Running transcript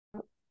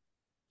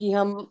कि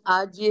हम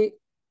आज ये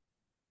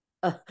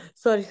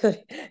sorry,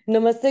 sorry.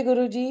 Namaste,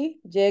 Guruji.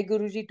 Jai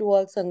Guruji to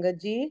all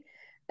Sangatji.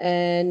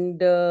 And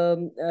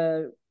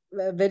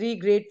very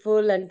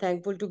grateful and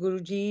thankful to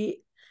Guruji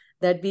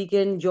that we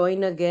can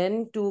join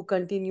again to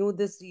continue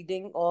this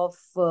reading of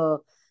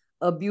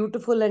a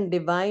beautiful and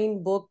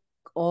divine book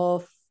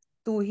of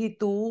Tu Hi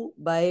Tu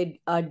by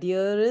our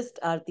dearest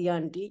Aarti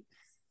Aunty.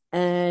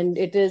 And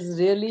it is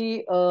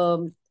really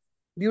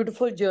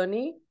beautiful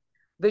journey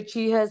which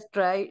she has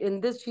tried. In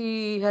this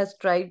she has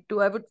tried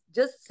to, I would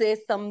just say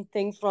some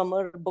things from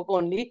her book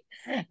only,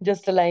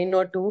 just a line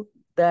or two,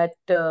 that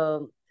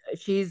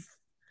she's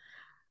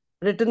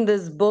written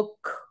this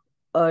book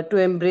to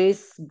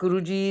embrace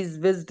Guruji's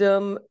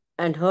wisdom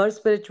and her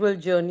spiritual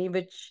journey,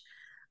 which,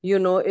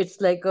 it's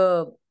like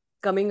a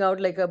coming out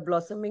like a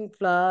blossoming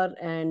flower,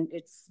 and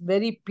it's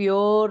very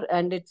pure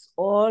and it's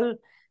all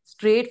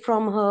straight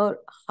from her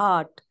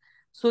heart.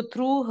 So,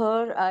 through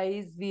her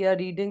eyes, we are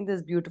reading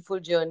this beautiful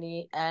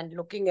journey and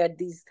looking at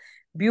these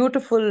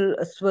beautiful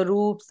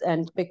swaroops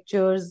and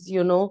pictures,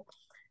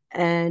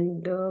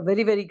 and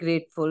very, very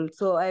grateful.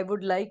 So, I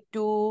would like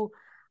to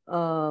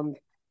um,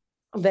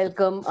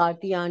 welcome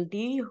Aarti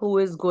Aunty, who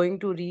is going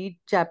to read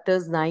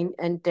chapters 9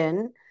 and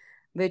 10,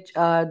 which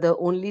are the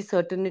only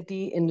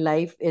certainty in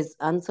life is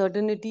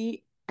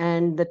uncertainty.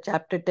 And the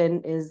chapter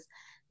 10 is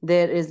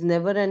there is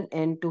never an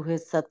end to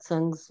his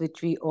satsangs,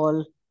 which we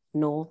all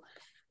know.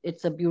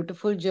 It's a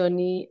beautiful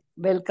journey.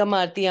 Welcome,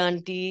 Aarti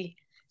Aunty.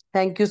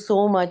 Thank you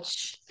so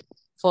much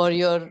for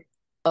your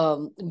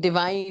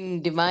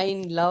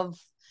divine love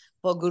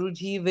for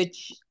Guruji,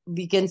 which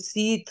we can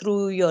see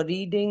through your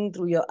reading,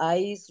 through your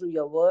eyes, through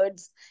your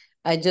words.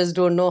 I just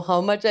don't know how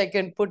much I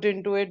can put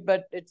into it,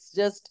 but it's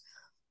just,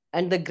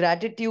 and the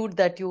gratitude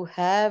that you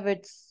have,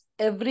 it's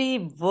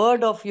every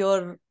word of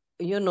your,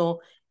 you know,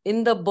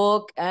 in the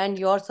book and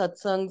your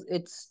satsangs,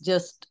 it's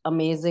just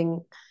amazing.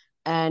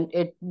 And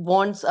it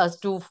wants us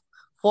to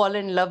fall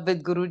in love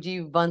with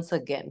Guruji once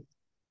again.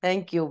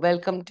 Thank you.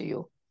 Welcome to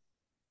you.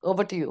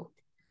 Over to you.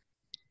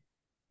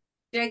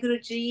 Jai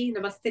Guruji,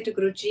 Namaste to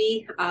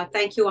Guruji.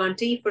 Thank you,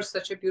 Auntie, for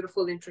such a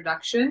beautiful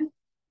introduction.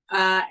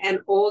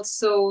 And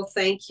also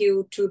thank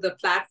you to the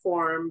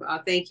platform.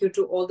 Thank you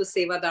to all the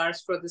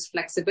Sevadars for this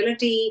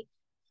flexibility.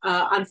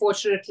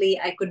 Unfortunately,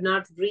 I could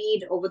not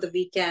read over the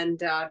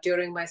weekend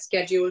during my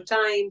scheduled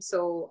time.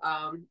 So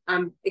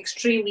I'm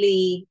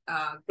extremely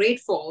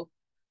grateful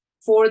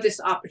for this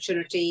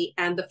opportunity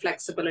and the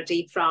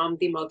flexibility from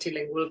the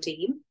multilingual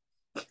team.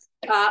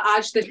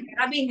 आज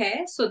दशहरा भी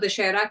है, so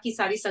Dussehra की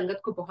सारी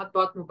संगत को बहुत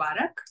बहुत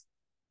मुबारक.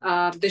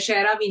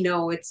 Dashera, we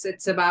know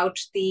it's about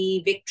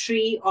the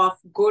victory of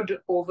good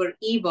over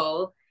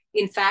evil.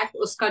 In fact,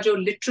 uska jo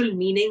literal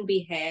meaning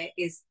bhi hai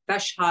is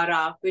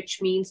Dashhara,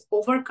 which means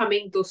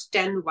overcoming those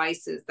 10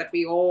 vices that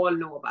we all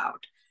know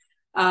about.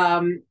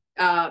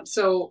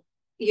 So,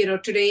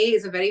 today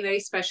is a very, very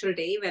special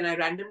day when I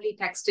randomly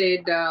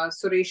texted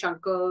Suresh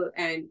uncle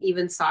and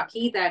even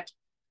Saki that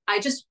I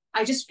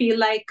just feel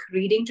like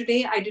reading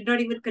today. I did not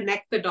even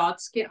connect the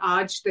dots कि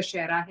आज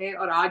दशहरा है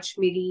और आज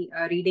मेरी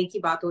reading की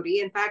बात हो रही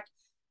है. In fact,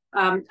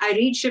 I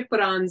read Shiv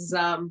Puran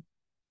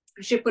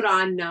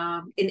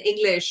in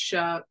English.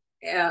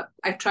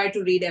 I try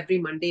to read every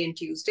Monday and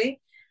Tuesday.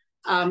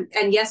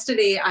 And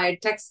yesterday I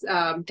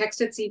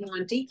texted Seema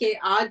Auntie कि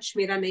आज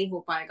मेरा नहीं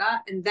हो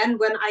पाएगा. And then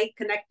when I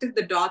connected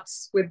the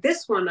dots with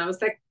this one, I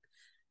was like,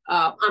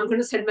 I'm going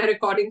to send my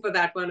recording for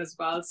that one as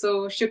well.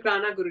 So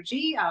Shukrana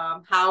Guruji,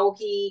 how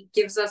he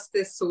gives us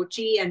this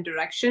sochi and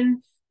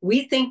direction.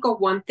 We think of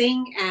one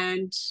thing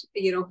and,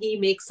 he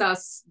makes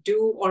us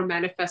do or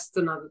manifest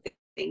another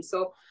thing.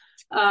 So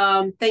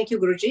thank you,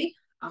 Guruji.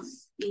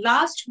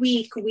 Last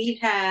week we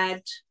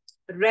had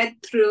read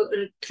through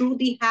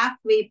the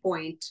halfway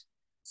point.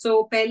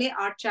 So pehle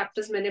 8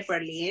 chapters मैंने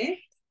पढ़ लिए.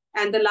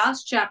 And the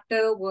last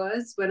chapter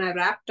was, when I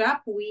wrapped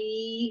up,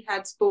 we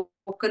had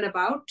spoken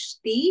about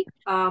the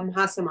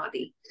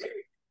Mahasamadhi.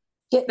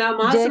 Now,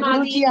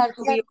 Mahasamadhi...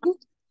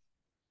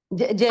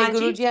 Jai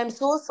Guruji, I'm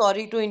so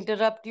sorry to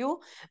interrupt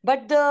you,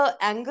 but the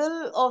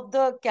angle of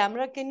the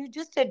camera, can you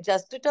just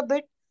adjust it a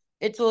bit?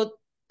 It's so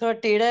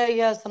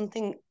teda or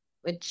something,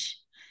 which...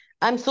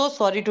 I'm so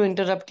sorry to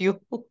interrupt you.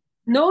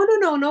 No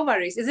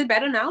worries. Is it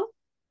better now?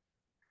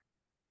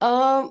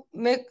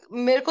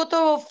 मेरे को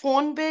तो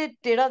phone पे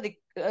टेढ़ा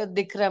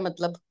दिख रहा है,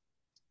 मतलब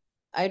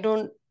I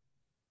don't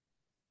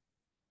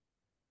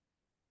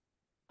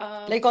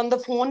like on the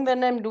phone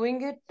when I'm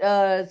doing it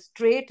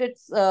straight,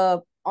 it's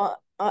at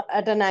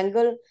an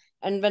angle,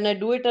 and when I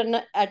do it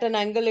at an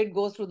angle, it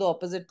goes to the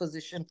opposite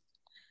position.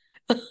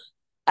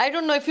 I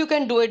don't know if you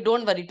can do it.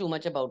 Don't worry too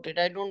much about it.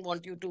 I don't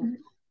want you to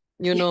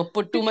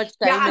put too much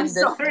time in this.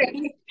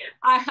 Sorry.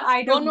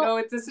 I don't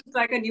know. This is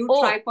like a new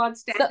tripod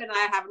stand, and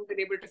I haven't been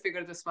able to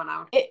figure this one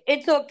out.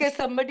 It's okay.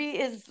 Somebody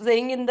is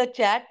saying in the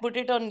chat, put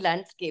it on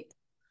landscape.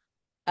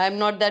 I'm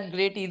not that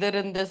great either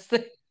in this,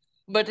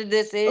 but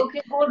they say.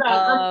 Okay, hold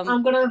on.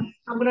 I'm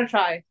gonna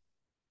try.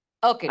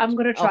 Okay. I'm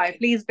gonna try. Okay.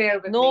 Please bear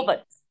with me. No,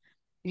 but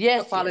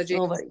yes, apologies. Yes,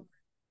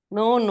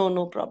 no worry.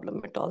 No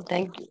problem at all.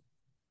 Thank you.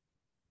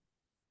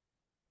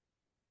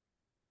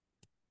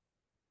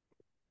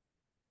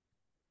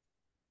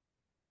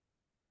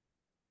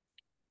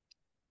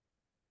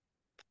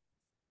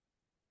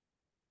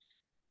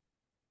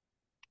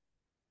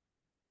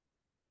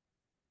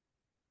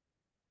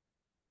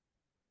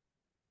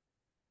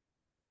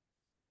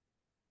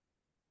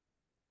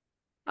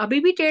 अभी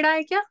भी टेढ़ा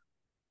है क्या?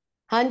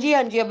 हाँ जी,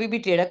 हाँ जी, अभी भी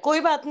टेढ़ा। कोई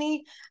बात नहीं।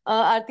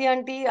 आरती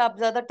आंटी, आप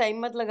ज्यादा टाइम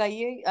मत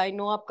लगाइए। आई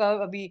नो आपका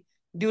अभी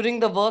during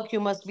the work you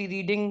must be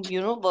reading,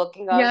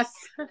 working hours.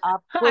 Yes,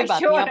 आप I कोई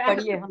बात नहीं, sure आप am.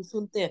 पढ़िए, हम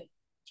सुनते हैं।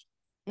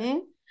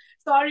 हम्म।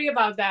 Sorry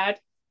about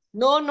that.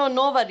 No no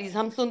no worries,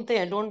 हम सुनते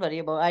हैं। Don't worry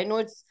about, I know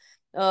it's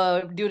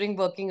during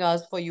working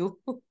hours for you.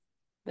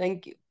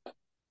 Thank you.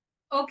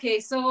 Okay,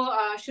 so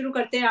शुरू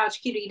करते हैं आज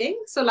की reading.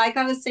 So like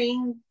I was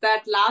saying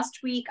that last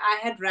week I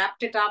had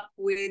wrapped it up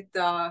with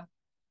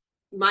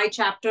my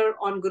chapter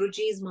on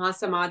Guruji's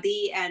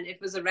Mahasamadhi, and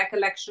it was a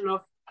recollection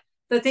of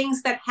the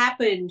things that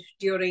happened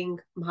during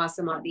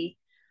Mahasamadhi.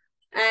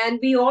 And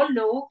we all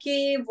know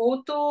कि वो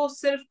तो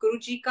सिर्फ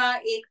गुरुजी का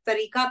एक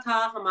तरीका था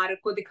हमारे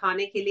को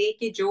दिखाने के लिए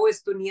कि जो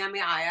इस दुनिया में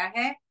आया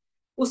है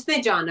उसने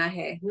जाना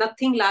है।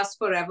 नथिंग लास्ट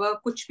फॉर एवर,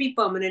 कुछ भी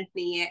परमानेंट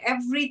नहीं है।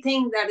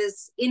 Everything that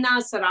is in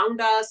us,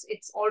 around us,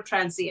 it's all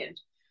transient.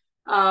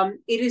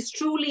 It is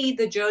truly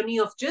the journey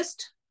of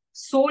just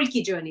soul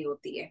की जर्नी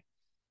होती है।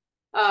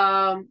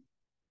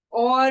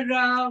 और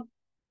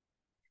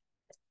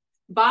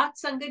बात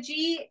संगत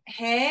जी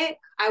है,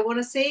 आई वांट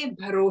टू से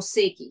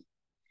भरोसे की,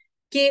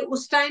 कि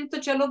उस टाइम तो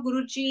चलो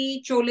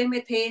गुरुजी चोले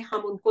में थे,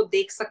 हम उनको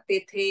देख सकते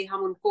थे,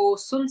 हम उनको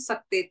सुन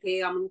सकते थे,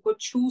 हम उनको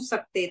छू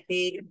सकते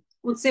थे,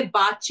 उनसे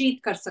बातचीत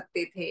कर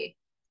सकते थे।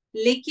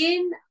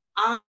 लेकिन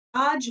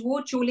आज वो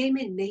चोले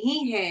में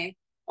नहीं है,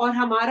 और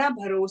हमारा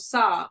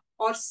भरोसा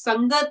और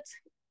संगत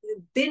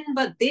दिन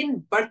ब दिन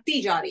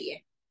बढ़ती जा रही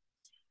है।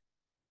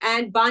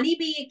 एंड बानी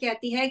भी ये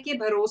कहती है कि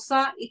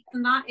भरोसा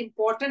इतना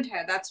इंपॉर्टेंट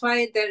है। दैट्स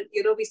व्हाई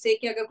वी से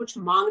कि अगर कुछ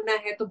मांगना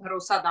है तो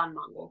भरोसा दान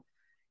मांगो।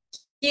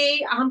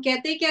 कि हम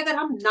कहते हैं कि अगर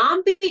हम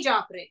नाम भी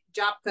जाप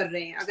कर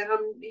रहे हैं, अगर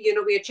हम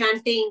वी आर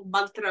चैंटिंग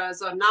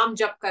मंत्रस और नाम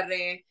जप कर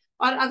रहे हैं,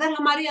 और अगर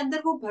हमारे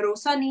अंदर वो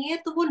भरोसा नहीं है,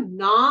 तो वो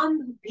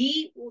नाम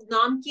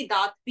की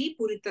दात भी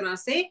पूरी तरह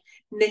से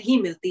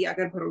नहीं मिलती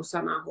अगर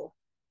भरोसा ना हो।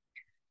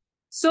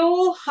 सो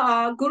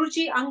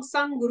गुरुजी अंग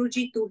संग,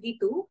 गुरुजी तू ही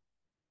तू।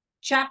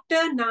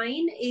 Chapter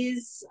 9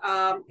 is,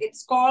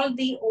 it's called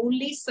The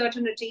Only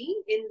Certainty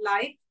in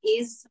Life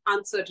is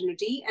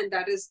Uncertainty, and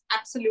that is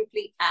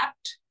absolutely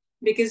apt,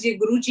 because ये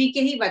गुरुजी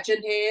के ही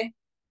वचन है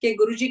कि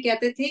गुरुजी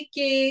कहते थे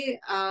कि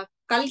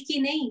कल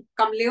की नहीं,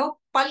 कमलेओ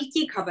पल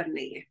की खबर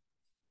नहीं है।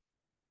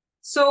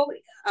 So,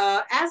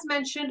 as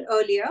mentioned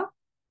earlier,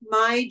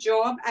 my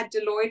job at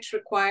Deloitte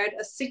required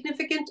a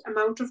significant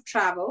amount of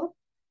travel,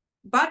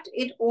 but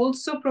it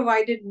also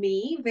provided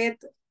me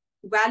with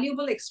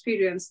valuable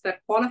experience that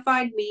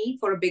qualified me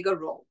for a bigger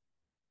role.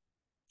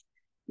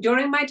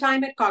 During my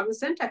time at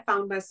Cognizant, I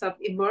found myself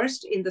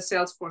immersed in the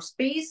Salesforce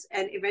space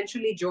and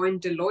eventually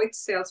joined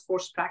Deloitte's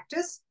Salesforce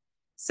practice.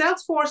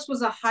 Salesforce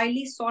was a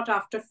highly sought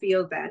after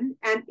field then,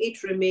 and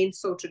it remains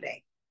so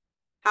today.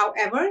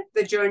 However,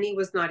 the journey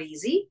was not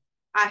easy.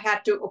 I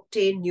had to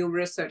obtain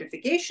numerous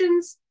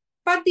certifications,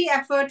 but the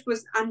effort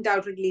was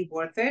undoubtedly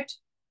worth it.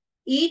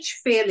 Each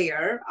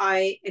failure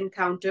I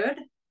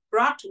encountered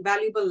brought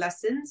valuable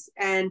lessons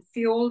and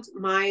fueled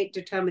my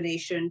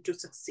determination to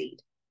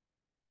succeed.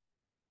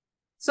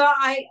 So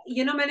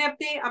मैंने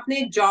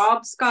अपने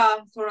jobs का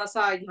थोड़ा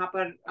सा यहाँ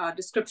पर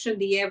description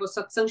दी है, वो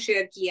सत्संग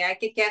शेयर किया है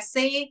कि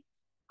कैसे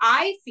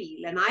I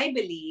feel and I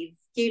believe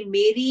कि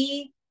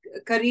मेरी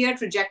करियर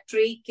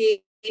ट्रेजेक्टरी के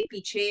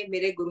पीछे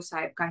मेरे गुरु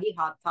साहिब का ही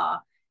हाथ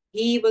था.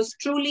 He was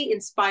truly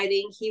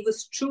inspiring. He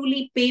was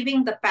truly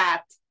paving the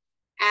path.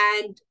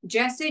 And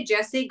जैसे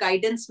जैसे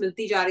guidance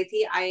मिलती जा रही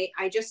थी,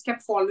 I just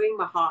kept following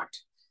my heart.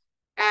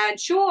 And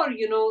sure,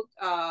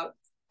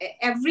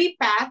 every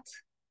path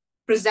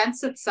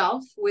presents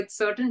itself with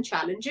certain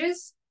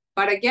challenges,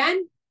 but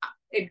again,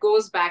 it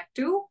goes back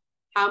to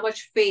how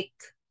much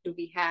faith do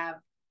we have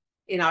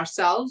in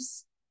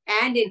ourselves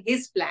and in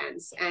his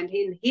plans and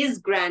in his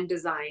grand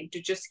design to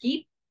just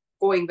keep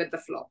going with the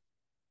flow.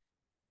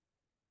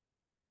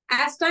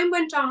 As time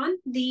went on,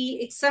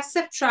 the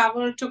excessive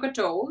travel took a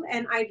toll,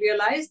 and I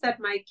realized that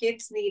my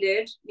kids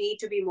needed me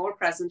to be more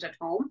present at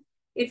home.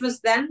 It was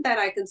then that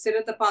I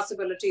considered the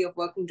possibility of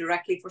working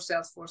directly for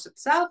Salesforce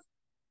itself.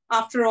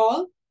 After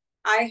all,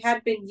 I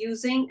had been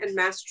using and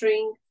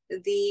mastering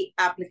the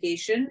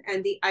application,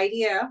 and the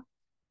idea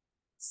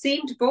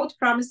seemed both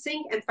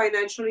promising and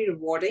financially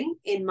rewarding.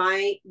 In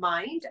my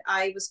mind,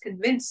 I was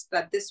convinced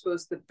that this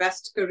was the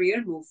best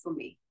career move for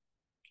me.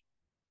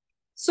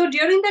 So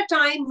during that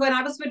time when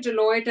I was with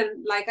Deloitte,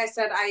 and like I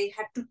said, I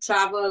had to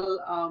travel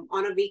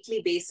on a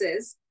weekly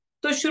basis.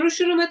 तो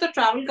शुरू में तो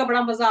travel का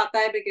बड़ा मजा आता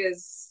है,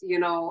 because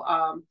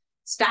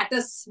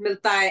status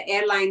मिलता है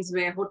airlines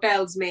में,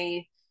 hotels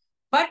में.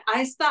 But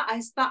आहिस्ता,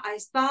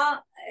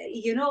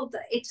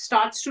 it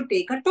starts to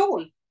take a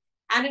toll.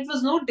 And it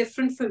was no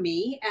different for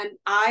me. And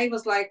I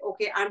was like,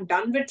 okay, I'm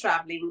done with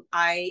traveling.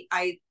 I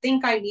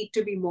think I need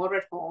to be more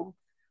at home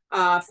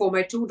for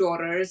my two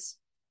daughters.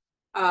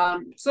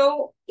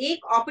 So a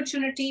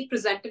opportunity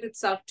presented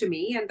itself to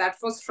me, and that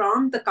was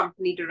from the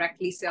company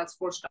directly,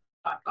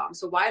 Salesforce.com.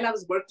 So while I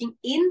was working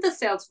in the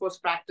Salesforce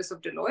practice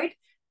of Deloitte,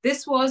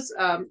 this was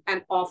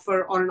an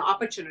offer or an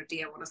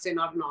opportunity. I want to say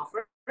not an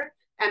offer,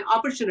 an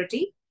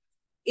opportunity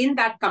in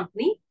that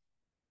company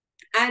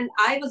And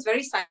I was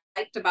very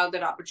psyched about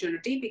that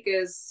opportunity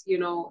because,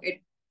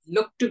 it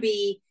looked to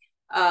be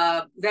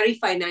very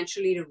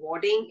financially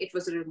rewarding. It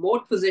was a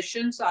remote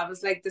position. So I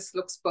was like, this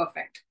looks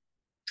perfect.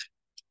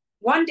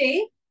 One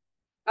day,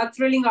 a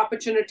thrilling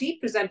opportunity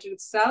presented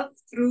itself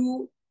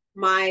through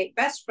my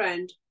best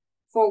friend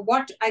for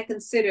what I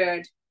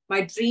considered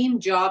my dream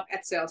job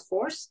at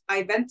Salesforce.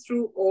 I went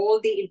through all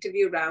the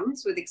interview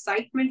rounds with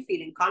excitement,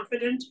 feeling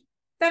confident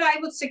that I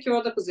would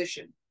secure the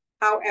position.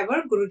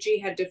 However,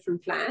 Guruji had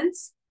different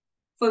plans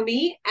for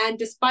me, and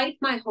despite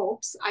my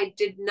hopes, I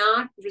did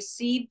not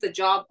receive the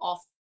job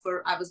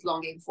offer I was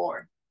longing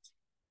for.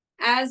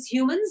 As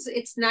humans,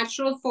 it's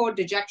natural for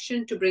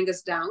dejection to bring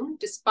us down.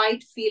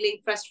 Despite feeling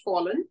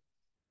crestfallen,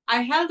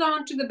 I held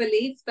on to the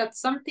belief that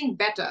something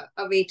better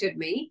awaited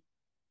me.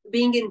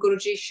 Being in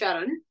Guruji's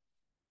Sharan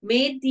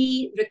made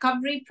the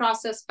recovery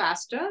process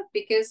faster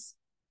because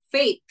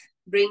faith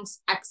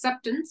brings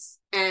acceptance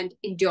and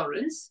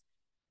endurance.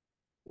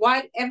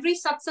 While every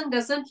satsang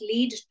doesn't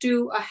lead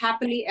to a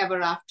happily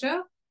ever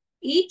after,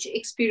 each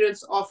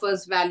experience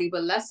offers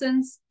valuable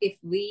lessons if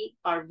we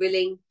are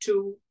willing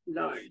to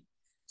learn.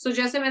 So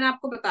जैसे मैंने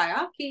आपको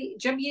बताया कि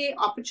जब ये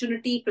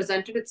opportunity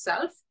presented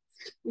itself,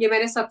 ये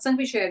मैंने सत्संग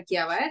भी शेयर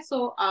किया हुआ है.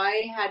 So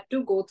I had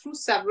to go through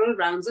several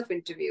rounds of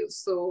interviews.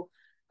 So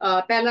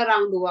पहला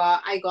round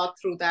हुआ, I got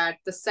through that.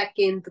 The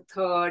second, the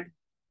third,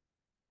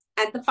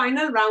 and the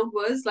final round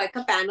was like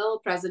a panel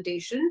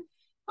presentation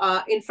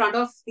in front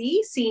of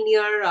the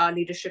senior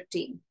leadership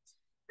team.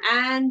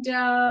 And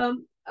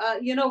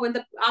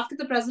when after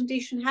the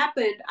presentation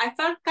happened, I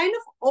felt kind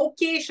of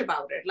okayish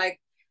about it. Like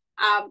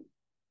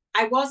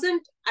I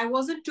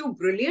wasn't too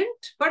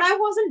brilliant, but I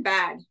wasn't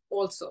bad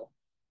also.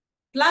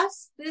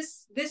 Plus,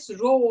 this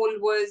role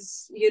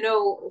was,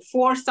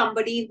 for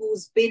somebody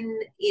who's been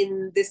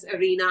in this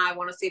arena, I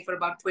want to say for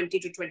about 20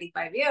 to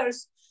 25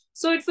 years.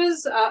 So it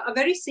was a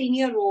very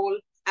senior role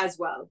as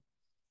well.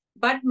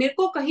 But मेरे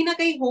को कहीं ना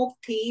कहीं hope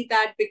थी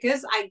that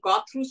because I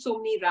got through so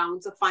many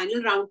rounds, the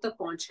final round तक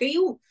पहुंच गई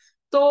हूँ,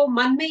 तो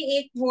मन में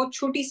एक वो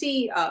छोटी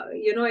सी,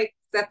 एक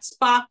that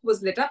spark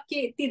was lit up कि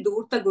इतनी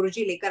दूर तक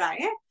गुरुजी लेकर आए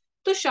हैं,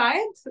 तो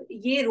शायद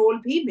ये रोल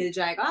भी मिल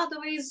जाएगा.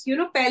 Otherwise,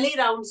 पहले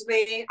rounds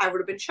में I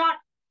would have been shot.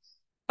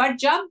 But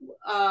जब,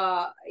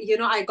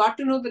 I got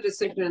to know the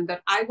decision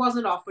that I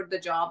wasn't offered the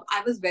job,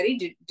 I was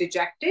very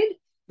dejected,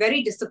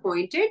 very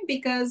disappointed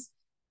because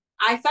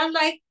I felt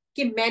like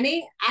कि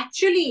मैंने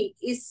actually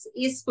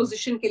इस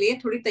position के लिए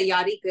थोड़ी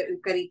तैयारी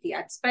करी थी.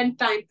 I'd spent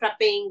time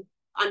prepping,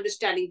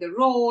 understanding the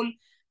role,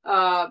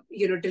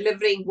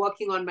 delivering,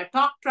 working on my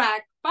talk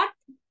track, but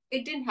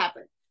it didn't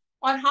happen.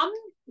 और हम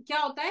क्या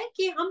होता है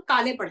कि हम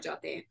काले पड़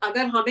जाते हैं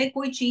अगर हमें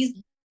कोई चीज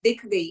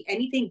दिख गई,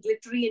 anything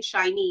glittery and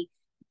shiny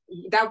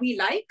that we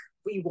like,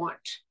 we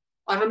want.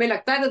 और हमें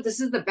लगता है that this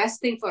is the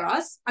best thing for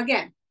us.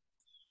 Again,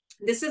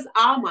 this is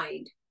our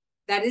mind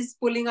that is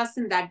pulling us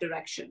in that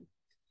direction.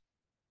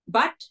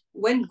 But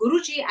when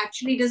Guruji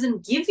actually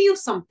doesn't give you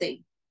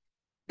something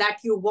that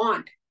you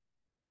want,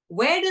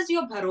 where does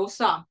your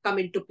bharosa come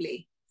into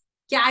play?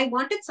 Yeah, I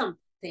wanted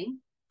something.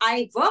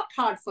 I worked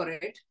hard for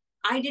it.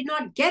 I did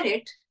not get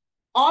it.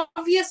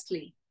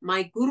 Obviously,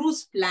 my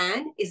Guru's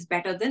plan is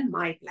better than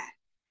my plan.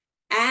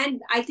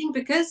 And I think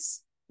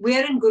because we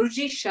are in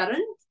Guruji's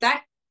Sharan,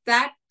 that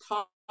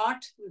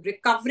thought,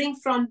 recovering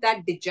from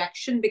that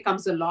dejection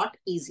becomes a lot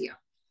easier.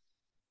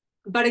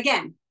 But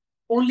again,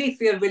 only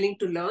if you're willing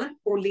to learn,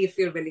 only if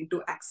you're willing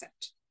to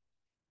accept.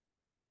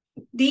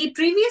 The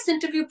previous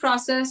interview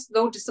process,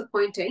 though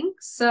disappointing,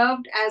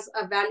 served as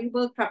a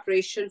valuable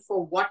preparation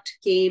for what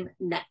came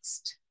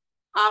next.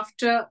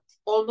 After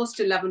almost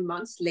 11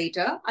 months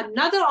later,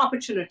 another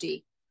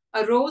opportunity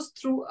arose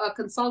through a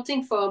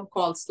consulting firm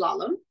called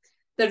Slalom.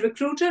 The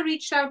recruiter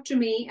reached out to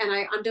me and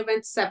I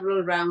underwent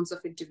several rounds of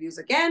interviews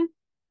again.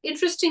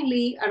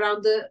 Interestingly,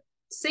 around the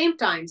same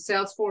time,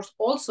 Salesforce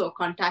also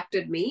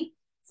contacted me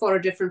for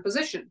a different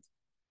position.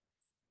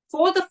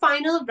 For the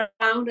final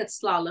round at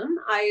Slalom,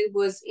 I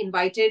was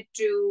invited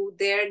to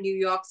their New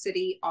York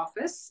City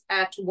office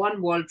at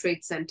One World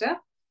Trade Center.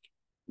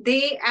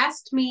 They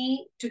asked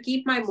me to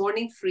keep my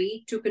morning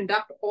free to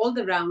conduct all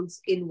the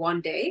rounds in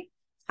one day.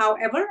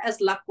 However,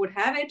 as luck would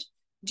have it,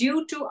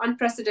 due to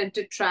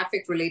unprecedented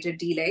traffic-related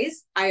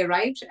delays, I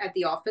arrived at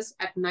the office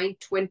at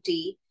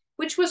 9:20,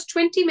 which was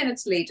 20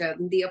 minutes later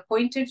than the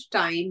appointed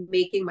time,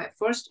 making my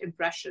first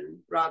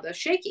impression rather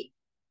shaky.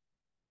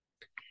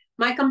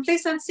 My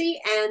complacency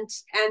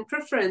and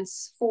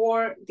preference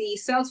for the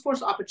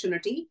Salesforce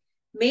opportunity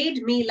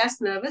made me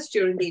less nervous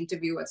during the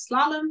interview at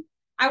Slalom.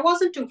 I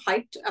wasn't too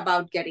hyped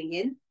about getting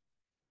in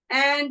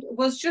and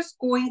was just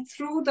going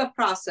through the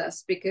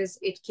process because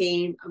it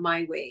came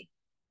my way.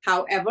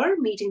 However,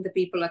 meeting the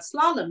people at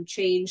Slalom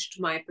changed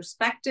my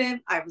perspective.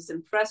 I was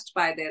impressed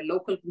by their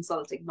local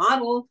consulting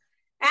model,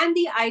 and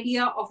the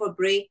idea of a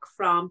break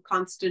from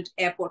constant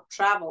airport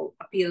travel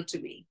appealed to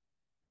me.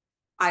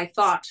 I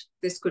thought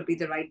this could be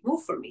the right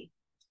move for me.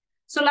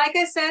 So like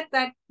I said,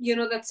 that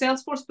that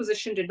Salesforce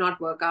position did not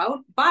work out,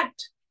 but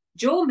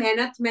जो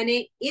मेहनत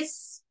मैंने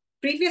इस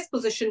previous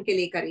position के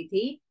लिए करी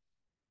थी,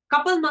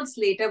 Couple months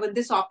later, when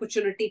this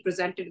opportunity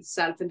presented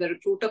itself and the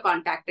recruiter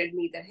contacted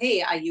me that,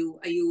 hey, are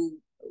you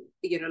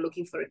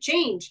looking for a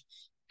change?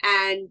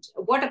 And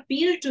what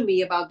appealed to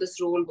me about this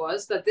role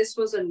was that this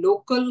was a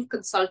local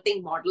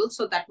consulting model.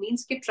 So that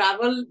means कि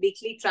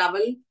weekly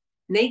travel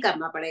नहीं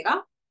करना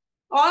पड़ेगा.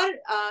 और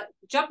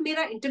जब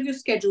मेरा interview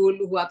schedule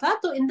हुआ था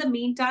तो in the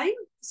mean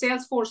time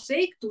Salesforce से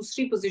एक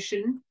दूसरी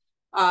पोजीशन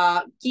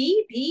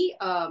की भी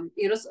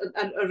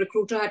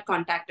रिक्रूटर हैड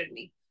कॉन्टैक्टेड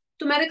मी.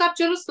 तो मैंने कहा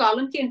चलो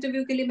स्लालम के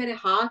इंटरव्यू के लिए मैंने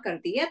हाँ कर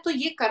दी है तो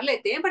ये कर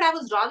लेते हैं. But I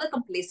was rather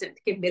complacent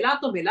कि मिला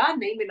तो मिला,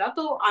 नहीं मिला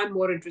तो I am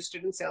more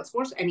interested in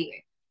Salesforce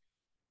anyway.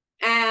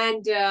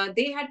 And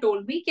they had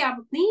told me कि आप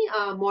अपनी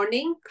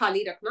मॉर्निंग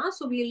खाली रखना,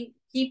 सो वील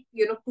कीप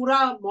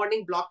पूरा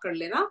मॉर्निंग ब्लॉक कर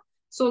लेना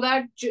सो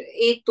दैट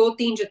 1 2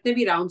 3 जितने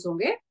भी राउंड्स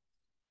होंगे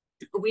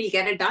we'll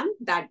get it done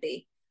that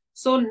day.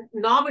 So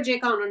 9 बजे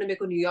का उन्होंने मेरे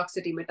को न्यूयॉर्क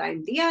सिटी में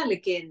टाइम दिया,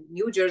 लेकिन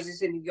न्यू जर्सी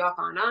से न्यूयॉर्क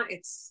आना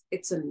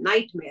it's a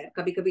nightmare.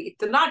 कभी कभी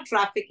इतना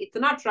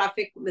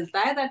ट्रैफिक मिलता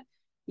है that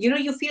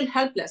you feel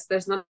helpless.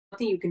 There's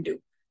nothing you can do.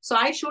 So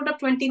I showed up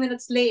 20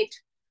 minutes late,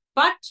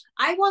 but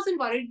I wasn't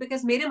worried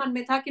because मेरे मन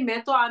में था कि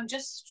मैं तो I'm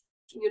just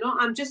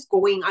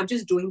going, I'm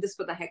just doing this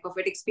for the heck of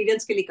it.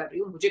 Experience के लिए कर रही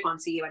हूँ, मुझे कौन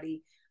सी ये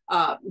वाली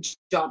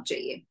job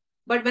चाहिए.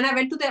 But when I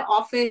went to their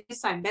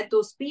office, I met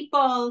those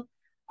people.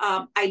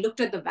 I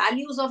looked at the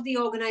values of the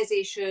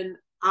organization.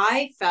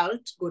 I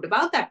felt good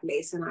about that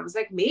place. And I was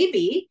like,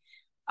 maybe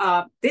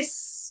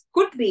this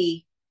could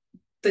be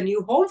the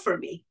new home for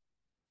me.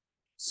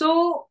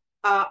 So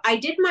I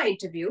did my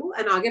interview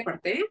and aage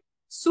padhte hain.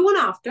 Soon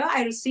after,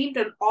 I received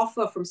an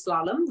offer from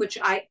Slalom, which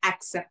I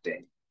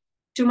accepted.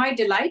 To my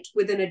delight,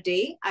 within a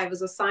day, I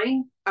was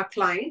assigned a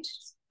client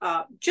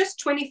just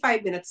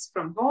 25 minutes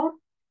from home.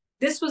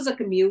 This was a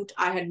commute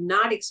I had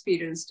not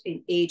experienced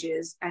in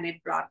ages, and it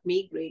brought me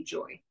great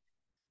joy.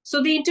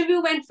 So the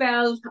interview went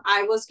well.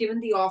 I was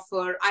given the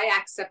offer. I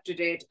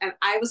accepted it, and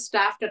I was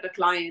staffed at a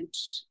client,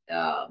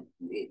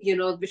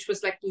 which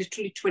was like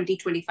literally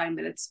 20-25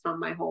 minutes from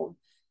my home.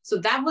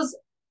 So that was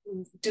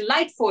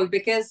delightful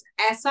because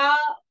ऐसा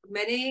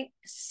मैंने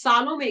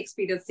सालों में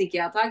experience नहीं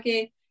किया था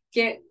कि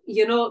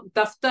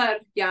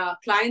दफ्तर या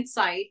client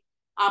side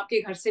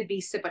आपके घर से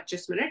 20 से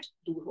 25 मिनट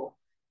दूर हो.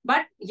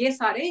 But ये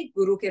सारे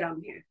गुरु के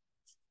रंग हैं.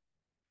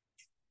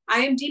 I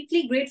am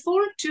deeply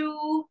grateful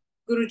to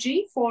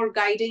Guruji for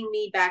guiding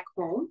me back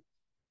home.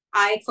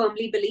 I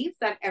firmly believe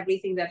that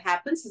everything that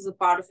happens is a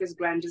part of his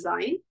grand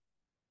design.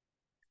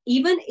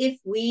 Even if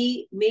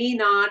we may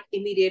not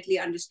immediately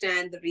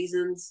understand the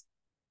reasons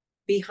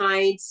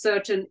behind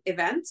certain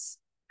events,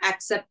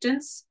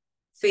 acceptance,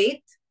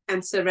 faith,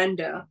 and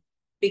surrender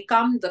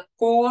become the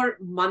core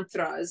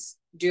mantras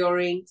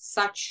during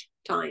such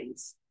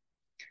times.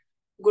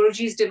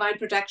 Guruji's divine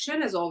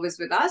protection is always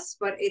with us,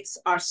 but it's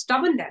our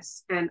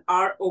stubbornness and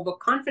our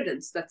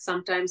overconfidence that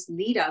sometimes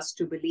lead us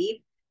to believe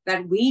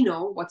that we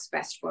know what's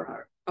best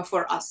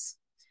for us.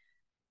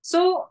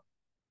 So,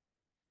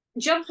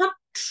 जब हम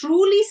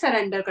truly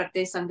surrender करते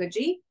हैं संगत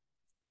जी,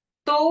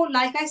 तो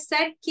like I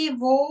said कि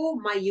वो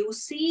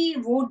मायूसी,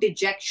 वो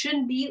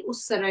dejection भी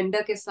उस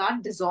surrender के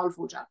साथ dissolve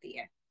हो जाती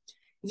है.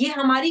 ये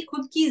हमारी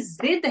खुद की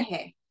जिद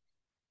है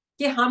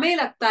कि हमें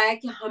लगता है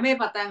कि हमें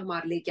पता है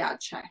हमारे लिए क्या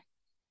अच्छा है.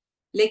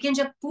 लेकिन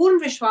जब पूर्ण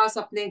विश्वास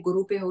अपने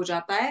गुरु पे हो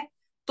जाता है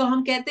तो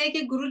हम कहते हैं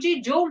कि गुरुजी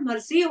जो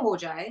मर्जी हो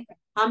जाए,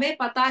 हमें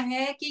पता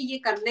है कि ये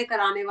करने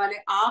कराने वाले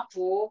आप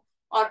हो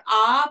और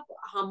आप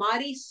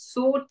हमारी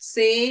सोच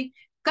से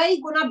कई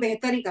गुना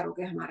बेहतर ही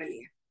करोगे हमारे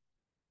लिए.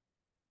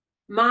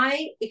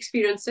 My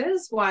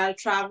experiences while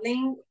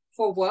traveling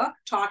for work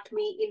taught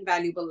me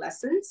invaluable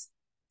lessons.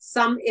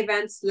 Some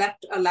events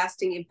left a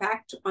lasting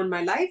impact on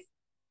my life,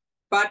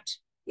 but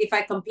if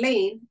I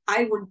complain,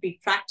 I wouldn't be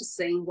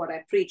practicing what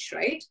I preach,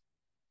 right?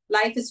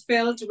 Life is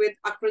filled with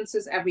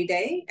occurrences every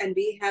day, and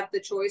we have the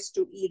choice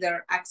to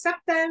either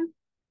accept them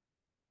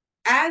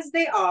as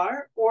they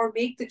are or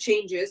make the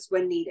changes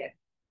when needed.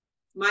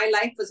 My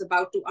life was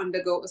about to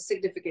undergo a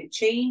significant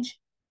change,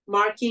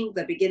 marking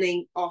the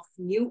beginning of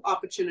new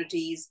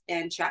opportunities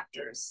and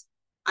chapters.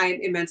 I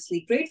am immensely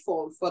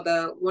grateful for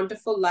the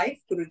wonderful life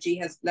Guruji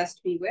has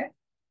blessed me with.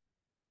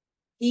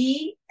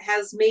 He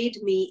has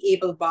made me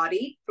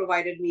able-bodied,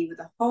 provided me with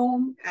a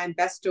home, and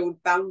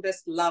bestowed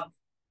boundless love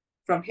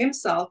from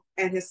himself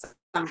and his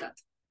Sangat.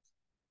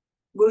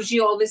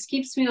 Guruji always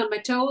keeps me on my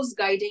toes,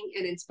 guiding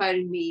and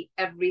inspiring me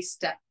every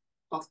step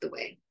of the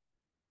way.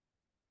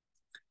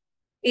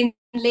 In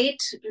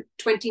late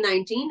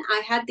 2019,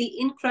 I had the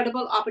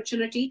incredible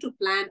opportunity to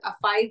plan a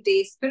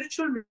 5-day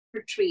spiritual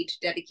retreat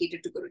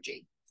dedicated to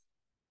Guruji.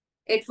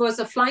 It was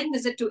a flying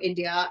visit to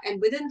India,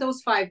 and within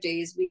those 5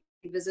 days, we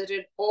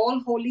visited all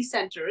holy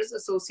centers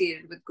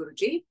associated with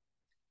Guruji.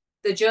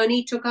 The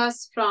journey took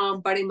us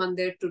from Bade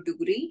Mandir to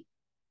Dugri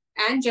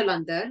and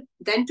Jalandhar,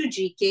 then to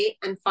GK,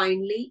 and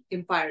finally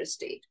Empire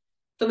State.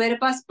 तो मेरे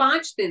पास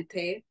 5 दिन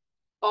थे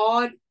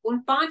और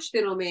उन 5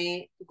 दिनों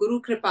में गुरु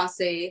कृपा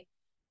से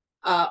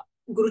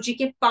गुरुजी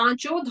के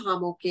 5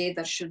 धामों के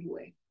दर्शन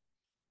हुए.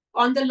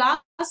 On the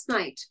last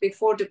night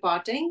before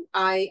departing,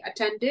 I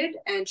attended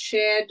and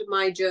shared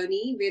my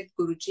journey with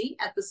Guruji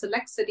at the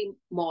Select City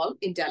Mall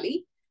in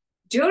Delhi.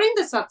 During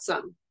the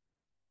satsang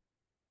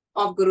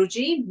of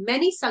Guruji,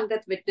 many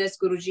Sangat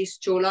witnessed Guruji's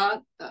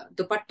chola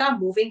dupatta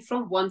moving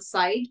from one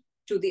side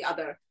to the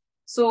other.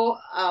 So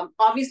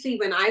obviously,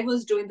 when I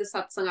was doing the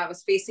satsang, I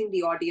was facing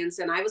the audience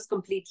and I was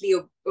completely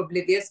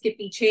oblivious के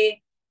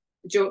पीछे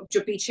जो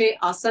पीछे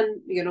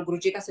आसन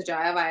गुरुजी का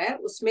सजाया हुआ है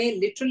उसमें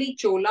literally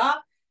Chola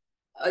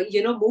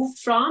move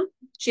from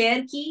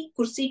chair की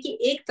कुर्सी की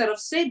एक तरफ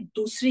से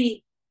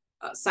दूसरी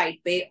साइड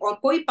पे और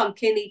कोई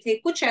पंखे नहीं थे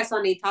कुछ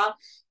ऐसा नहीं था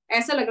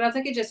ऐसा लग रहा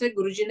था कि जैसे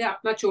गुरुजी ने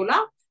अपना चोला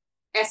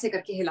ऐसे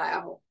करके हिलाया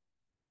हो.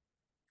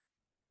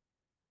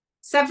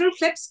 Several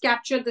clips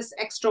captured this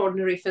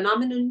extraordinary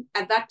phenomenon.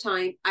 At that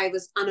time, I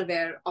was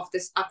unaware of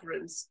this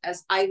occurrence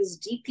as I was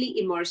deeply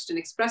immersed in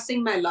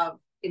expressing my love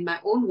in my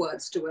own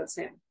words towards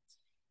him.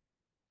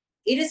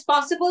 It is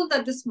possible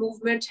that this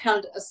movement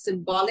held a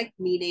symbolic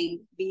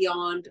meaning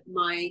beyond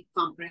my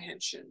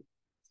comprehension.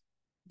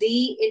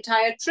 The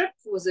entire trip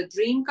was a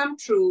dream come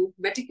true,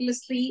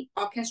 meticulously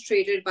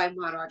orchestrated by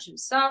Maharaj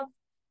himself.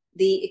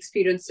 The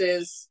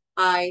experiences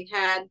I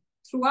had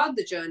throughout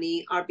the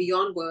journey are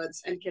beyond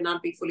words and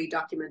cannot be fully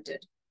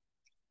documented.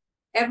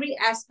 Every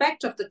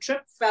aspect of the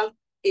trip fell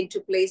into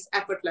place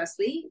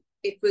effortlessly.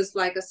 It was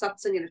like a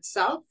satsang in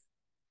itself.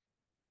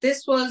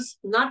 This was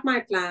not my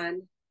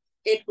plan.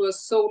 It was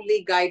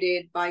solely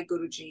guided by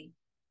Guruji.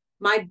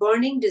 My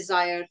burning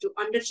desire to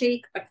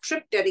undertake a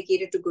trip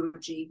dedicated to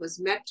Guruji was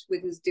met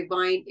with his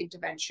divine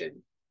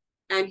intervention,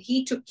 and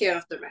he took care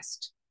of the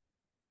rest.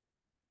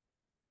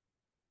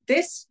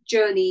 This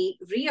journey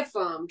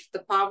reaffirmed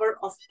the power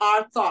of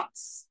our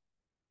thoughts.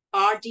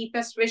 Our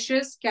deepest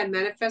wishes can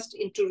manifest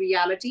into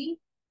reality.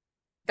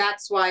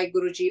 That's why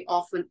Guruji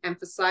often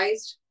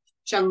emphasized,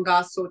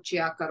 Changa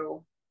sochya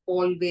karo,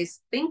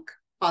 always think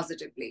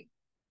positively.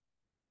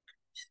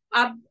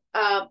 अब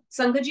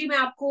संगत जी मैं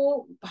आपको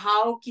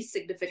भाव की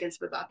significance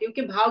बताती हूँ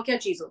कि भाव क्या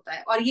चीज होता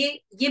है और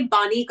ये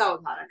बानी का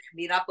उदाहरण है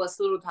मेरा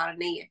पर्सनल उदाहरण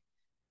नहीं है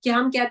कि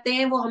हम कहते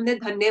हैं वो हमने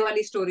धन्ने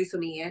वाली स्टोरी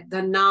सुनी है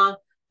धन्ना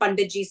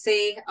पंडित जी से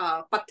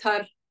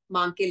पत्थर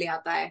मांग के ले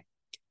आता है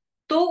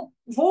तो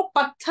वो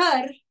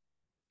पत्थर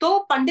तो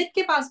पंडित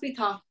के पास भी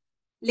था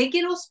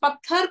लेकिन उस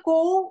पत्थर को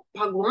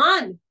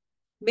भगवान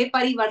में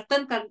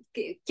परिवर्तन कर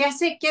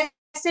कैसे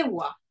कैसे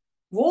हुआ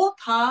वो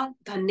था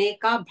धन्ने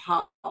का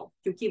भाव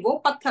क्योंकि वो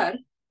पत्थर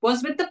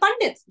वॉज विद द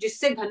पंडित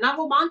जिससे धन्ना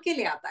वो मांग के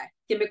ले आता है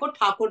कि मेरे को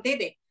ठाकुर दे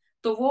दे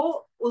तो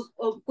वो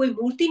कोई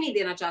मूर्ति नहीं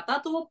देना चाहता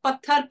तो वो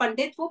पत्थर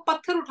पंडित वो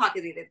पत्थर उठा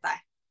के दे देता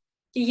है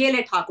कि ये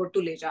ले ठाकुर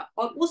तू ले जा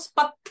और उस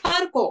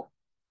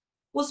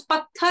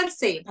पत्थर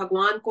से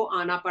भगवान को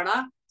आना पड़ा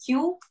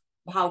क्यों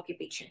भाव के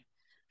पीछे.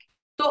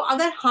 तो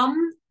अगर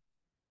हम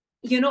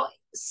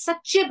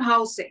सच्चे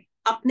भाव से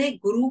अपने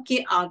गुरु के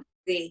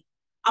आगे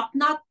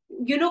अपना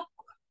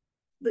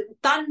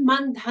तन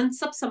मन धन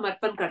सब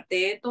समर्पण करते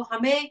हैं तो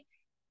हमें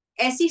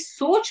ऐसी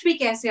सोच भी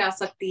कैसे आ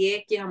सकती है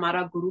कि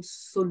हमारा गुरु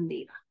सुन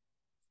नहीं रहा.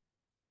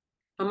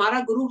 हमारा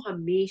गुरु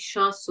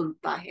हमेशा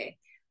सुनता है.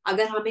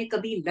 अगर हमें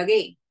कभी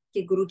लगे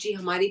कि गुरुजी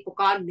हमारी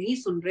पुकार नहीं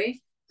सुन रहे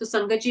तो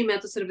संगत जी मैं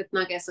तो सिर्फ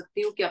इतना कह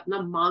सकती हूँ कि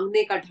अपना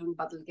मांगने का ढंग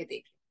बदल के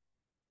देख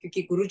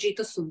क्योंकि गुरुजी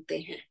तो सुनते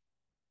हैं.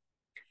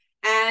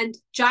 एंड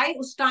चाहे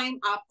उस टाइम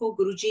आपको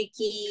गुरुजी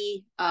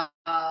की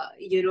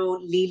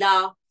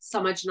लीला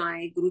समझना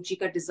आए गुरुजी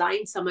का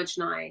डिजाइन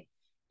समझना आए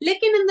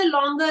लेकिन in the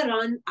longer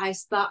run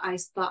Aahista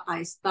Aahista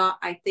Aahista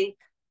I think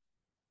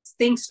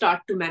things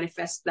start to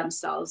manifest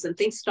themselves and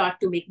things start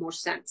to make more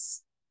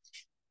sense.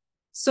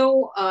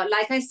 So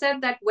like I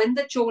said that when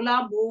the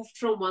chola moved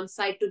from one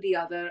side to the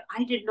other,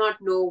 I did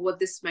not know what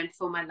this meant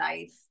for my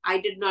life. I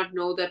did not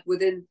know that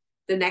within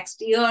the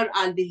next year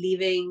I'll be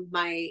leaving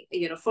my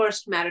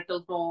first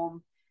marital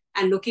home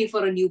and looking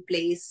for a new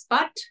place.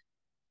 But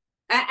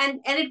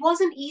and it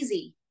wasn't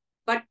easy,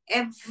 but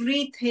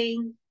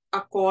everything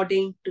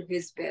according to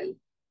his will.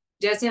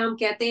 जैसे हम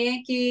कहते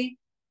हैं कि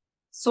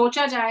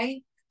सोचा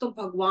जाए तो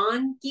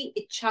भगवान की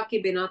इच्छा के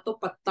बिना तो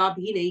पत्ता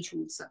भी नहीं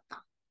झूल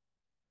सकता.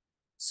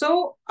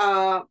 So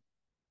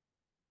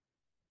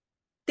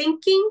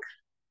thinking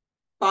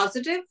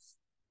positive,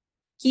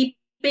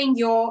 keeping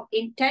your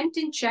intent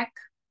in check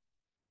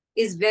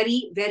is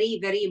very, very,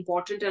 very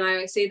important. And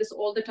I say this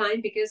all the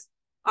time because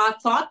our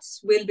thoughts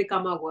will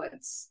become our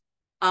words.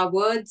 Our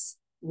words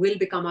will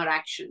become our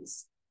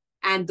actions.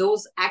 And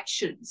those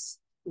actions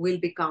will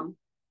become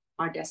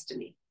our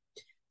destiny.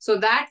 So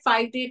that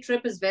 5-day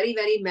trip is very,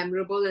 very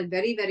memorable and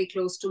very, very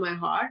close to my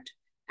heart.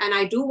 And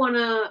I do want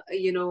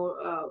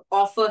to,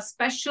 offer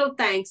special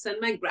thanks and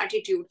my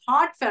gratitude,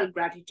 heartfelt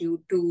gratitude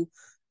to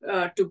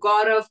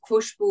Gaurav,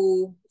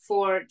 Khushbu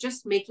for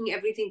just making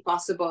everything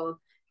possible.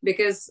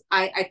 Because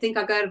I think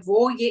अगर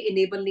वो ये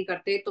enable नहीं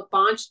करते तो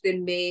 5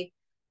 दिन में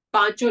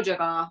पांचों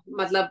जगह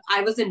मतलब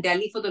I was in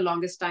Delhi for the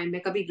longest time.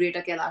 मैं कभी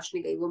ग्रेटर कैलाश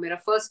नहीं गई वो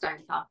मेरा first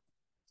time था.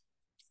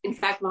 In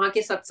fact वहाँ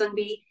के सत्संग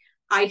भी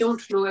I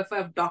don't know if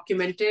I've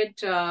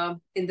documented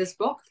in this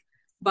book,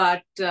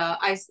 but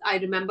I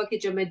remember कि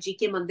जब मैं जी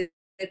के मंदिर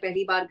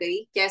पहली बार गई,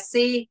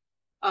 कैसे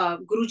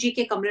गुरुजी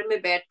के कमरे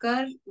में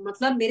बैठकर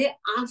मतलब मेरे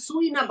आंसू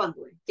ही ना बंद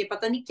हुए कि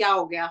पता नहीं क्या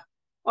हो गया।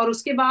 और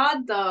उसके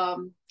बाद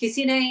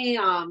किसी ने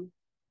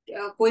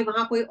कोई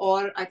वहां कोई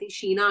और आई थिंक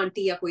शीना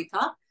आंटी या कोई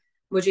था,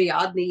 मुझे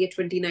याद नहीं, ये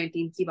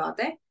 2019 की बात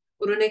है।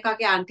 उन्होंने कहा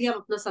कि आंटी आप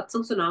अपना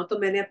सत्संग सुनाओ, तो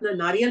मैंने अपना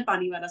नारियल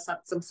पानी वाला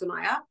सत्संग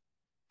सुनाया।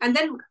 एंड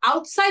देन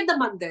आउटसाइड द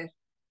मंदिर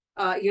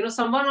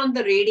someone on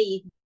the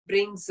ready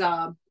brings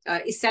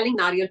is selling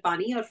नारियल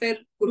पानी, और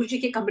फिर गुरुजी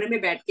के कमरे में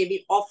बैठ के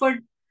भी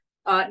ऑफर्ड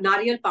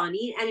नारियल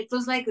पानी। And it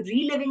was like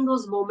reliving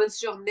those moments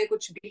जो हमने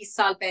कुछ 20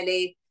 साल पहले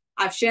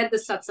आई शेयर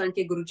दिस सत्संग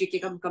के गुरुजी के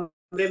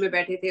कमरे में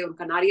बैठे थे,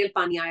 उनका नारियल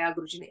पानी आया,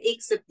 गुरुजी ने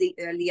एक सिप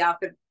लिया,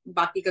 फिर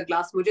बाकी का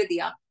ग्लास मुझे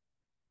दिया।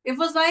 इट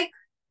वाज लाइक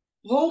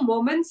वो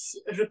मोमेंट्स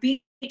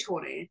रिपीट हो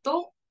रहे हैं।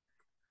 तो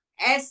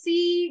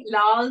ऐसी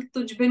लाल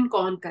तुझ बिन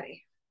कौन करे।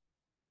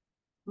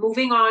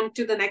 Moving on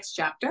to the next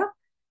chapter,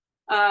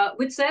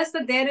 which says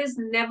that there is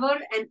never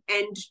an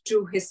end to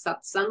his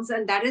satsangs,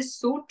 and that is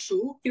so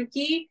true,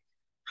 क्योंकि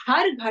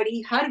हर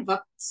घड़ी हर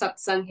वक्त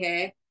सत्संग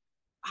है।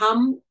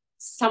 हम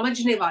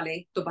समझने वाले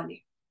तो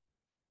बने,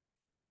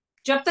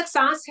 जब तक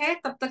सांस है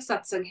तब तक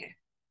सत्संग है।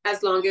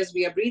 As long as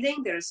we are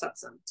breathing, there is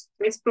satsang.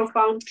 This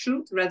profound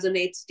truth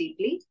resonates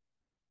deeply.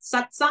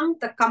 Satsang,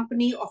 the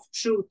company of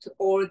truth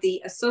or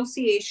the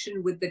association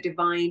with the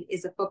divine,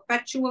 is a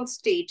perpetual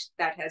state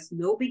that has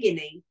no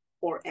beginning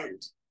or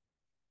end.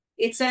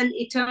 It's an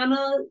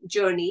eternal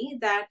journey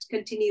that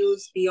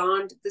continues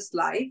beyond this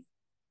life,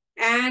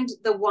 and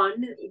the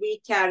one we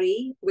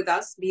carry with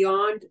us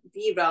beyond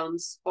the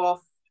realms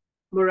of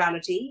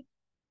morality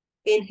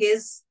in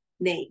his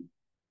name.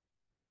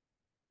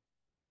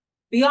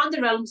 Beyond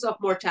the realms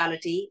of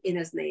mortality in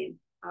his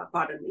name,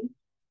 pardon me.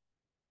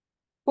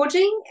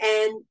 Putting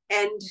an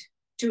end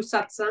to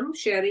satsang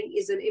sharing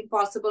is an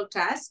impossible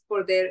task,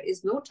 for there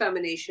is no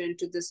termination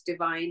to this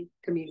divine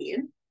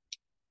communion.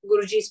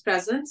 Guruji's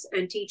presence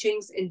and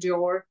teachings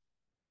endure,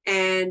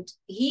 and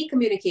he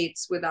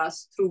communicates with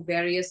us through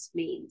various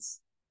means.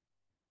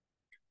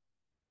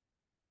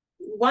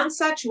 One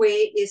such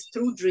way is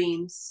through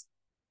dreams,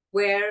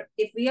 where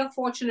if we are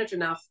fortunate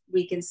enough,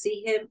 we can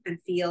see him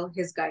and feel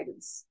his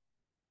guidance.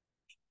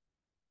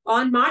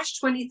 On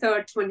March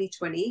 23rd,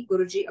 2020,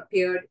 Guruji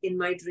appeared in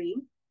my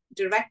dream,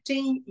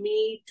 directing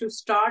me to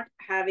start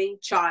having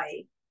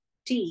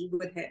tea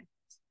with him.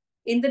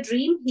 In the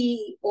dream,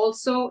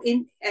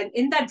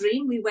 in that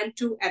dream, we went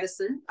to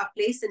Edison, a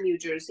place in New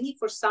Jersey,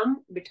 for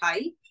some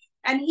mithai,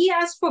 and he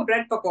asked for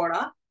bread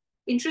pakoda.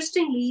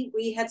 Interestingly,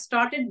 we had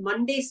started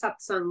Monday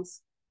satsangs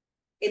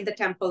in the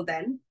temple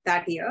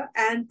that year,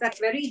 and that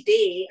very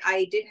day,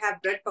 I did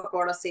have bread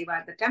pakoda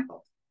seva at the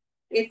temple.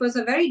 It was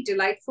a very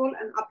delightful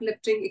and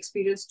uplifting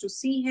experience to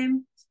see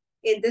him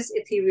in this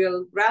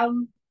ethereal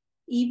realm,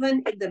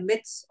 even in the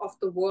midst of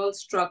the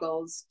world's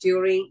struggles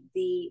during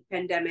the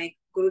pandemic.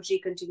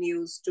 Guruji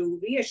continues to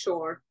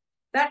reassure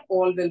that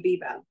all will be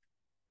well.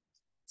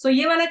 So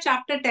ये वाला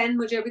chapter 10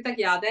 मुझे अभी तक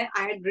याद है.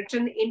 I had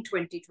written in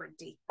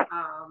 2020.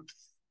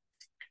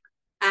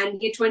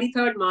 And ये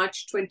 23rd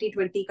March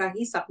 2020 का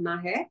ही सपना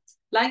है.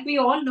 Like we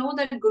all know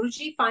that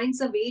Guruji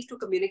finds a way to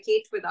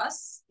communicate with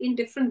us in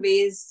different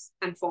ways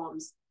and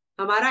forms.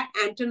 हमारा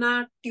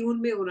antenna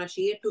tune में होना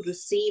चाहिए to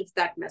receive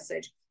that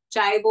message.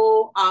 चाहे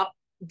वो आप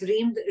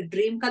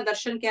dream का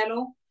दर्शन कह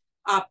लो,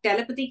 आप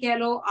telepathy कह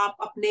लो, आप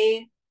अपने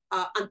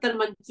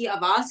अंतर्मन की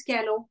आवाज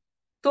कह लो,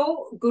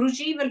 तो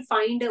Guruji will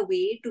find a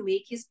way to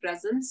make his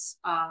presence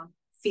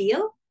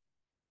feel,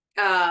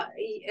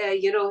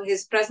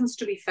 his presence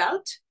to be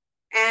felt.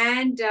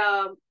 And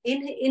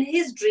in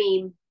his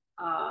dream,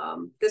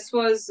 this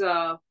was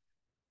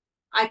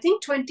I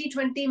think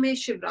 2020 में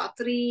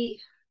शिवरात्रि,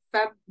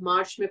 फेब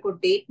मार्च, मेरे को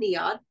डेट नहीं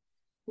याद,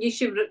 ये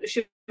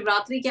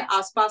शिवरात्रि के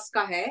आसपास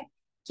का है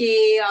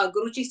कि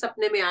गुरुजी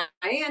सपने में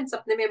आए एंड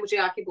सपने में मुझे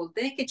आके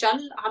बोलते हैं कि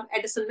चल हम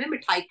एडिसन में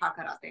मिठाई खा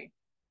कर आते हैं।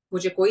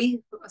 मुझे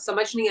कोई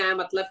समझ नहीं आया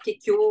मतलब कि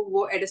क्यों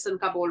वो एडिसन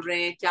का बोल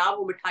रहे हैं, क्या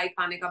वो मिठाई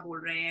खाने का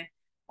बोल रहे हैं।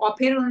 और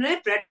फिर उन्होंने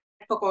ब्रेड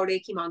पकौड़े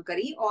की मांग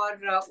करी,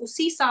 और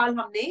उसी साल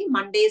हमने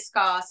मंडेज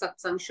का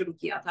सत्संग शुरू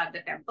किया था at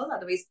the temple.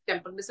 Otherwise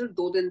temple में सिर्फ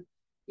 2 दिन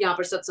यहाँ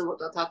पर सत्संग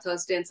होता था,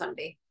 Thursday and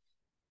Sunday.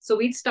 So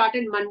we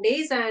started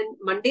Mondays, and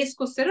Mondays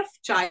को सिर्फ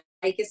चाय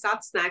के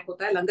साथ स्नैक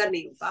होता है, लंगर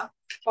नहीं होता,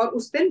 और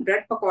उस दिन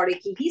ब्रेड पकौड़े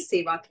की ही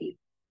सेवा थी।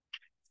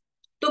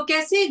 तो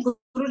कैसे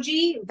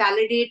गुरुजी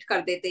वैलिडेट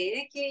कर देते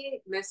हैं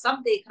कि मैं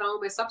सब देख रहा हूं,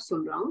 मैं सब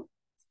सुन रहा हूं।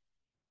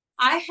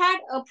 I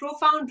had a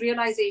profound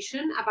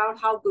realization about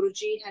how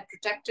Guruji had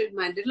protected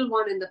my little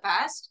one in the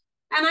past,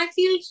 and I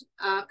feel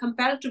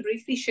compelled to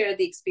briefly share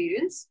the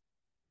experience.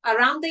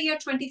 Around the year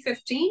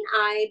 2015,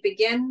 I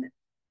began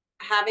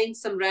having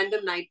some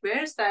random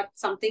nightmares that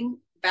something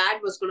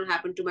bad was going to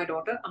happen to my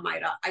daughter,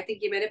 Amira. I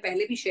think ये मैंने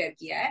पहले भी share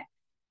किया है.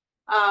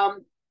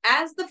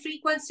 As the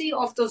frequency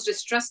of those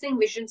distressing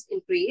visions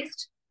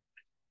increased,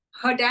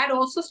 her dad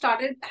also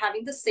started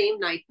having the same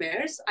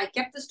nightmares. I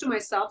kept this to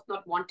myself,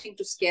 not wanting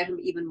to scare him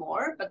even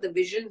more, but the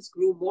visions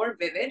grew more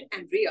vivid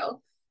and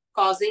real,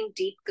 causing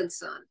deep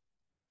concern.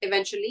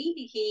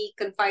 Eventually, he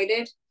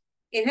confided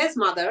in his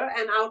mother,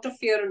 and out of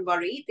fear and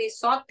worry, they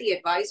sought the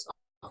advice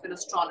of an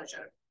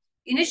astrologer.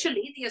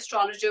 Initially, the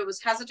astrologer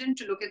was hesitant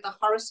to look at the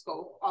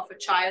horoscope of a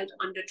child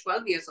under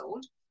 12 years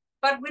old,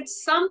 but with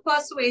some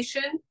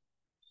persuasion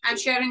and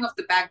sharing of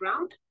the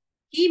background,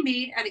 he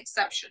made an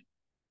exception.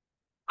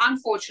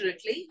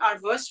 Unfortunately, our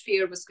worst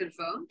fear was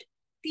confirmed.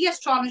 The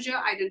astrologer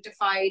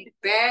identified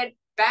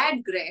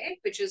bad gray,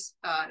 which is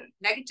a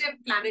negative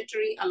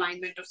planetary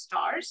alignment of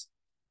stars,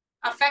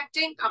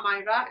 affecting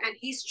Amira, and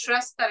he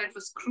stressed that it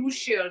was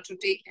crucial to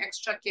take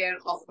extra care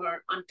of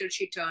her until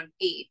she turned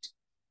 8,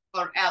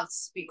 or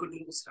else we could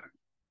lose her.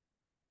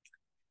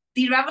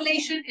 The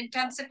revelation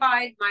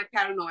intensified my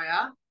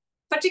paranoia,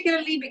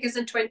 particularly because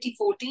in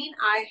 2014,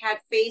 I had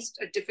faced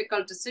a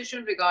difficult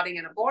decision regarding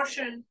an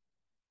abortion.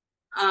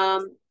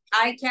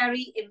 I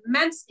carry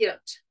immense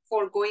guilt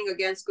for going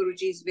against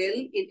Guruji's will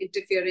in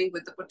interfering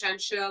with the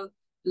potential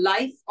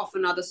life of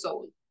another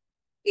soul.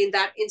 In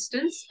that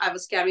instance, I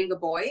was carrying a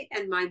boy,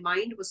 and my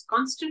mind was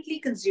constantly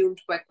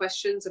consumed by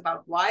questions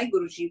about why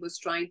Guruji was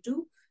trying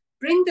to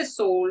bring the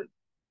soul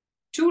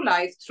to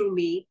life through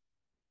me,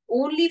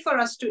 only for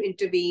us to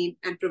intervene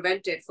and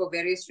prevent it for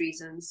various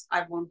reasons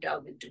I won't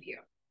delve into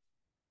here.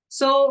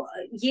 So,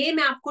 ये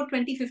मैं आपको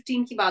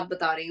 2015 की बात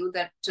बता रही हूँ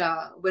that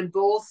when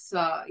both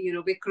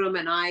Vikram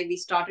and I, we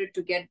started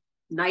to get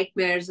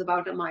nightmares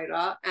about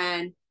Amira,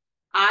 and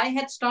I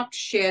had stopped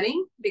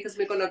sharing because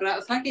मेरे को लग रहा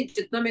था कि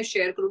जितना मैं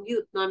share करूँगी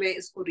उतना मैं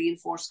इसको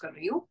reinforce कर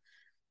रही हूँ.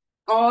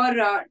 और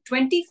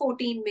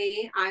 2014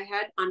 में I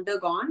had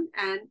undergone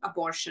an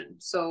abortion.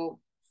 So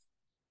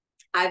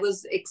I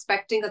was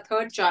expecting a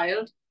third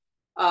child.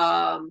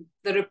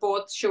 The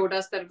reports showed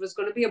us that it was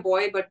going to be a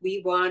boy, but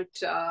we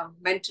weren't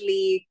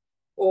mentally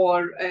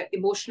or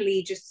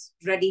emotionally just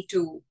ready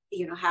to,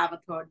 have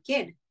a third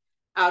kid.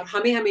 और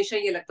हमें हमेशा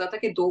ये लगता था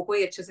कि 2 को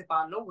ही अच्छे से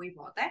पाल लो, वही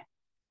बहुत है.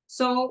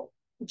 So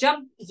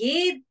जब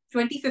ये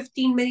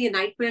 2015 में ये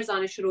nightmares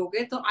आने शुरू हो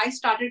गए, तो I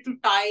started to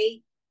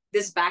tie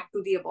this back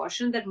to the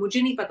abortion, that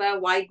मुझे नहीं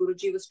पता why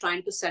Guruji was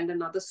trying to send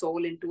another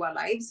soul into our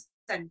lives,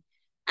 and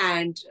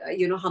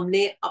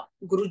हमने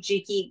गुरुजी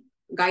की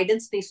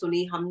गाइडेंस नहीं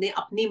सुनी, हमने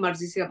अपनी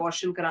मर्जी से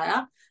अबॉर्शन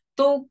कराया.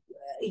 तो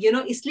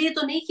इसलिए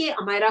तो नहीं कि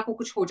अमायरा को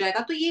कुछ हो जाएगा,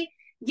 तो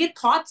ये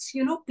थॉट्स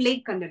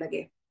प्लेग करने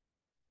लगे.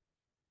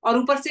 और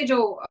ऊपर से जो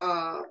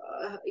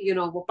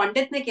वो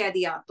पंडित ने कह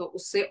दिया, तो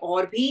उससे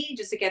और भी,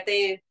 जैसे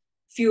कहते हैं,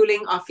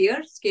 फ्यूलिंग आवर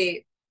फियर्स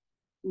के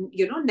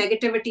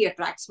negativity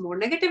attracts more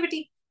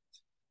negativity.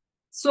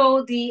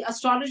 So the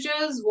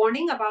astrologer's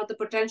warning about the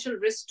potential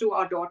risk to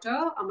our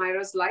daughter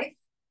Amira's life,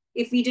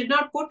 if we did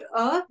not put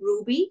a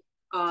ruby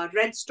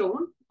red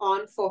stone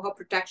on for her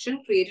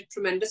protection, created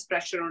tremendous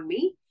pressure on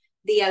me,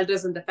 the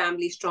elders in the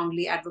family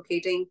strongly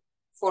advocating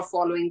for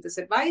following this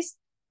advice,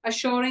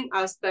 assuring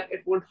us that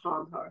it won't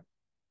harm her.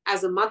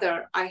 As a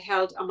mother, I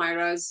held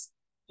Amira's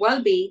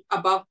well-being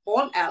above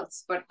all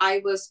else, but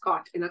I was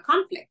caught in a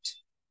conflict.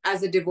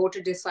 As a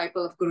devoted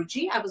disciple of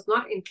Guruji, I was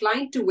not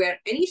inclined to wear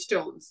any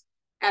stones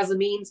as a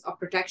means of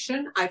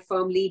protection. I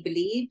firmly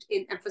believed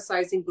in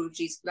emphasizing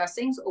Guruji's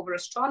blessings over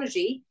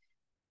astrology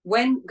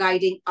when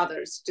guiding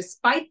others.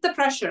 Despite the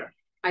pressure,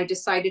 I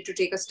decided to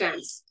take a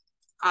stance.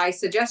 I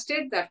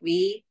suggested that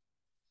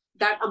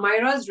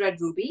Amira's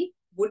red ruby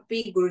would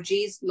be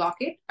Guruji's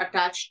locket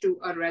attached to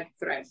a red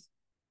thread.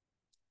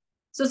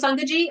 So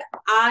Sangaji,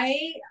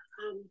 I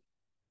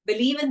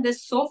believe in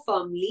this so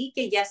firmly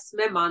कि yes,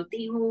 मैं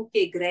मानती हूँ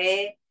कि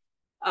ग्रह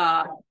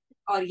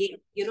और ये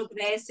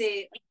ग्रह से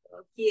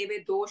किए हुए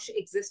दोष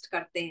एग्जिस्ट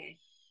करते हैं,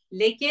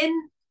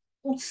 लेकिन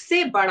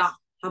उससे बड़ा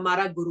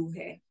हमारा गुरु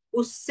है,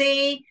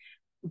 उससे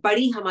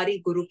बड़ी हमारी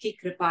गुरु की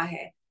कृपा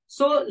है.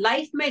 सो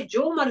लाइफ में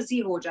जो मर्जी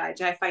हो जाए,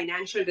 चाहे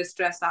फाइनेंशियल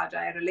डिस्ट्रेस आ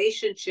जाए,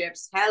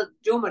 रिलेशनशिप्स, हेल्थ,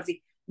 जो मर्जी,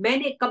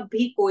 मैंने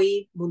कभी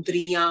कोई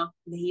मुंदरियां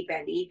नहीं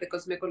पहनी,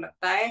 बिकॉज मेरे को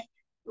लगता है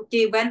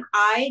कि when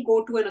I go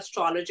to an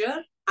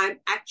astrologer, I am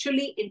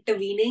actually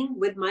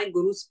intervening with my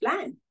gurus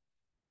plan.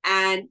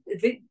 And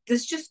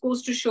this just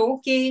goes to show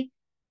कि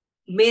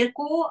मेरे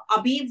को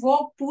अभी वो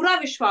पूरा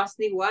विश्वास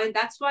नहीं हुआ, and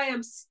that's why I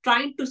am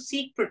trying to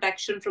seek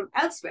protection from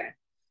elsewhere.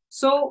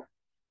 सो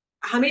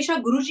हमेशा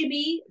गुरुजी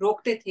भी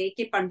रोकते थे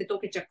कि पंडितों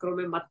के चक्करों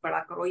में मत पड़ा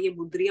करो, ये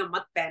मुद्रियां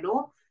मत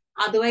पहनो,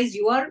 otherwise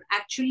you are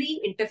actually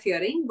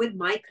interfering with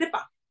my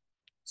kripa.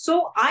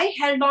 So I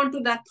held on to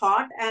that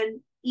thought, and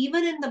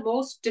even in the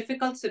most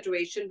difficult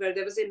situation where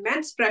there was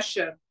immense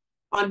pressure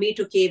on me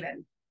to cave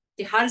in,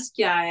 कि हर्ष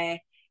क्या है,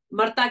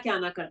 मरता क्या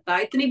ना करता,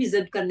 इतनी भी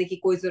जिद करने की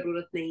कोई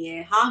जरूरत नहीं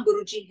है, हाँ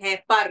गुरुजी है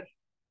पर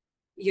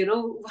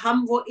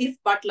हम वो इफ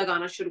बट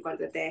लगाना शुरू कर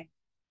देते हैं.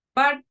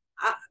 बट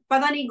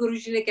पता नहीं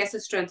गुरुजी ने कैसे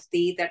strength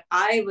the, that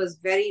I was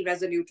very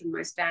resolute in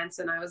my stance,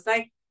 and I was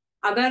like,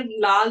 अगर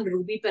लाल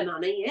रूबी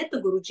पहनाना ही है तो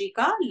गुरुजी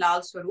का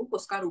लाल स्वरूप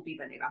उसका रूबी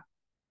बनेगा.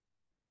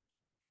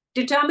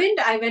 Determined,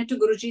 I went to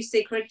Guruji's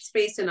sacred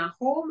space in our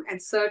home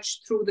and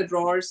searched through the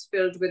drawers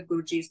filled with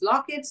Guruji's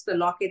lockets. The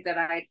locket that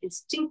I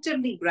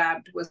instinctively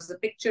grabbed was a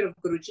picture of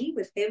Guruji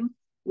with him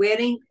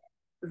wearing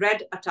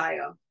red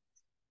attire.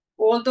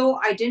 Although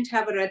I didn't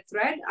have a red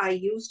thread, I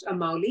used a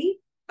mauli,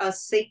 a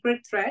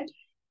sacred thread,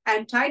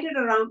 and tied it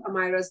around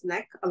Amira's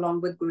neck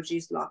along with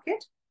Guruji's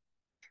locket.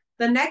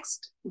 The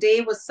next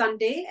day was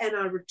Sunday, and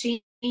our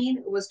routine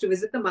was to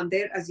visit the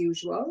mandir as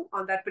usual.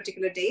 On that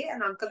particular day,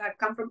 an uncle had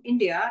come from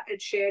India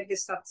and shared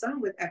his satsang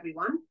with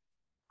everyone.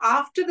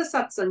 After the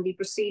satsang, we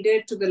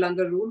proceeded to the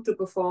langar room to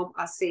perform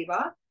our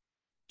seva.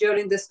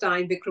 During this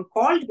time, Vikram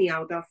called me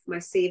out of my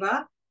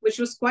seva, which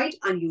was quite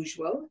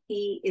unusual.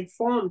 He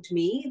informed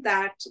me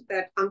that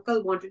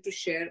uncle wanted to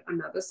share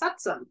another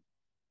satsang.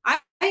 I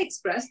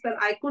expressed that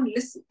I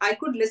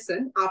could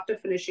listen after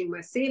finishing my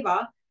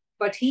seva,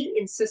 but he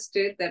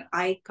insisted that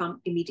I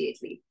come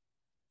immediately.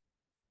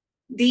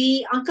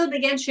 The uncle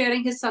began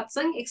sharing his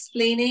satsang,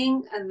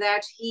 explaining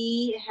that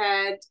he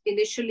had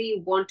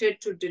initially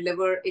wanted to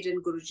deliver it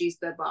in Guruji's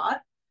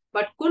darbar,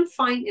 but couldn't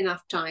find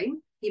enough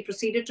time. He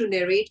proceeded to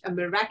narrate a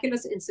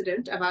miraculous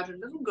incident about a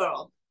little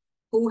girl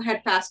who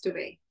had passed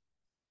away.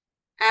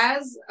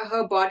 As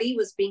her body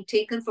was being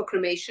taken for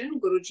cremation,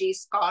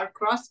 Guruji's car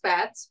crossed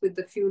paths with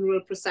the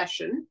funeral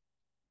procession.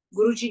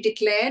 Guruji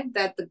declared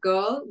that the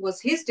girl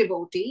was his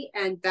devotee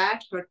and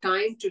that her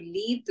time to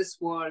leave this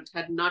world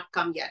had not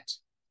come yet.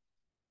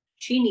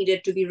 She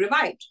needed to be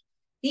revived.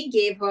 He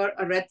gave her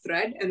a red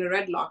thread and a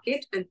red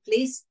locket and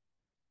placed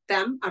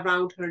them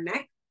around her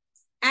neck.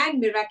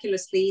 And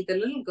miraculously, the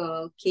little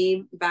girl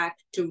came back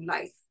to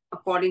life.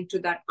 According to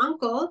that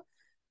uncle,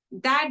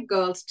 that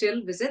girl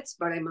still visits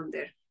Bade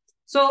Mandir.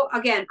 So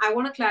again, I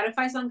want to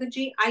clarify,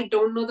 Sangatji, I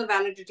don't know the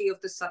validity of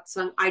the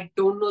satsang. I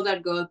don't know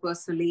that girl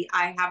personally.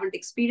 I haven't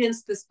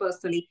experienced this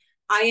personally.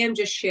 I am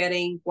just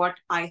sharing what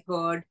I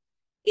heard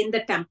in the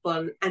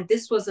temple. And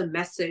this was a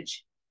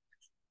message.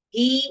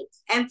 He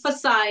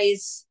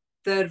emphasized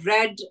the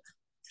red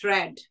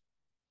thread.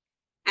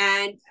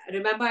 And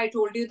remember, I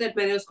told you that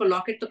मैंने उसको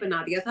locket तो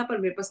पहना दिया था, पर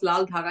मेरे पास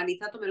लाल धागा नहीं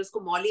था, तो मैंने उसको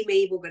मौली में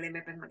ही वो गले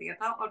में पहना दिया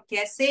था. और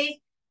कैसे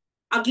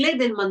अगले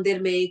दिन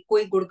मंदिर में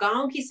कोई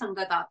गुड़गांव की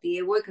संगत आती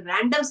है, वो एक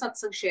रैंडम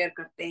सत्संग शेयर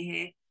करते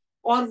हैं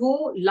और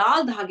वो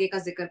लाल धागे का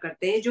जिक्र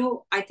करते हैं,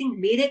 जो आई थिंक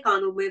मेरे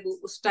कानों में वो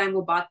उस टाइम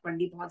वो बात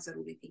पढ़नी बहुत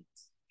जरूरी थी.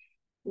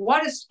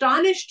 What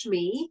astonished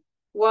me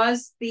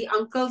was the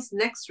uncle's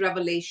next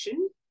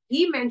revelation.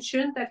 He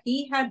mentioned that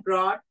he had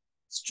brought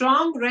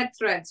strong red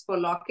threads for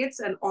lockets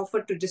and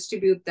offered to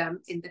distribute them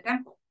in the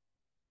temple.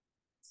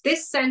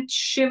 This sent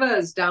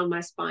shivers down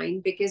my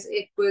spine because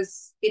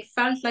it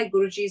felt like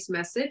Guruji's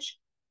message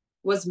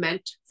was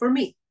meant for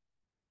me.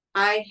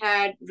 I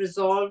had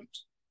resolved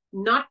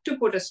not to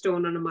put a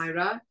stone on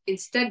Amira,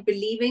 instead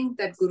believing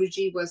that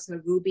Guruji was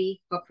her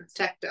ruby, her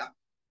protector.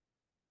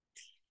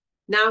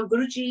 Now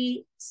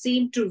Guruji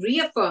seemed to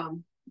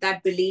reaffirm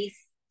that belief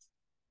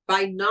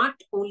by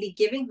not only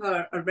giving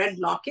her a red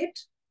locket,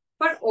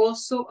 but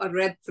also a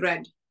red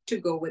thread to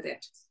go with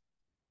it.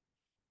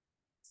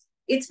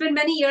 It's been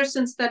many years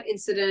since that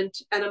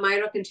incident, and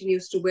Amira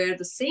continues to wear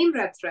the same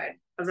red thread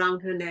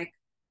around her neck.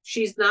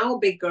 She's now a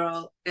big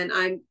girl, and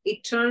I'm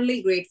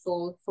eternally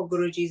grateful for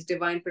Guruji's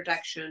divine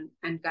protection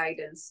and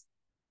guidance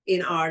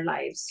in our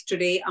lives.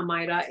 Today,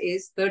 Amira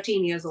is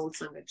 13 years old,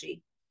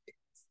 Sangatji.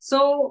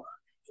 So,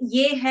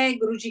 ye hai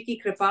Guruji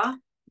ki kripa,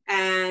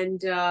 and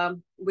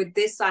with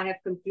this, I have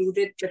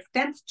concluded the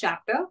 10th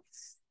chapter.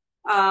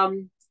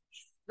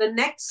 The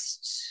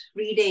next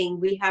reading,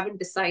 we haven't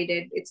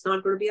decided. It's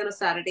not going to be on a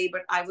Saturday,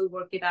 but I will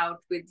work it out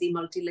with the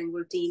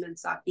multilingual team and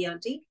Saki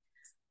Auntie.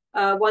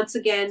 Once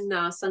again,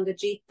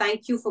 Sangatji,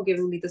 thank you for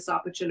giving me this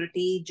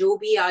opportunity. Jo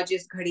bhi aaj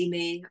is ghadi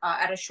mein,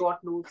 at a short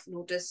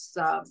notice,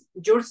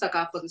 jud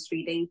saka for this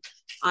reading.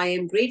 I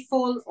am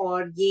grateful,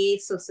 और ये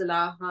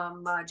सिलसिला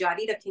हम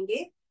जारी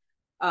रखेंगे.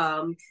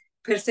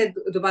 फिर से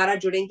दोबारा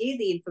जुड़ेंगे.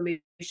 The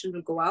information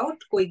will go out.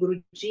 कोई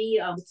गुरुजी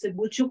मुझसे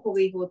भूल चूक हो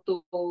गई हो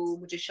तो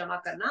मुझे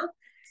क्षमा करना.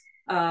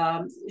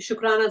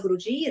 शुक्राना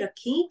गुरुजी,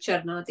 रखी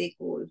चरना दे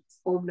कोल.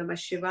 ओम नमः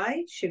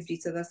शिवाय. शिव जी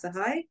सदा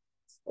सहाय.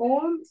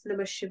 ओम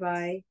नमः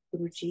शिवाय.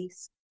 गुरुजी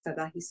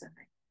सदा ही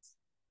सहाय.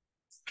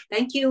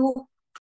 Thank you.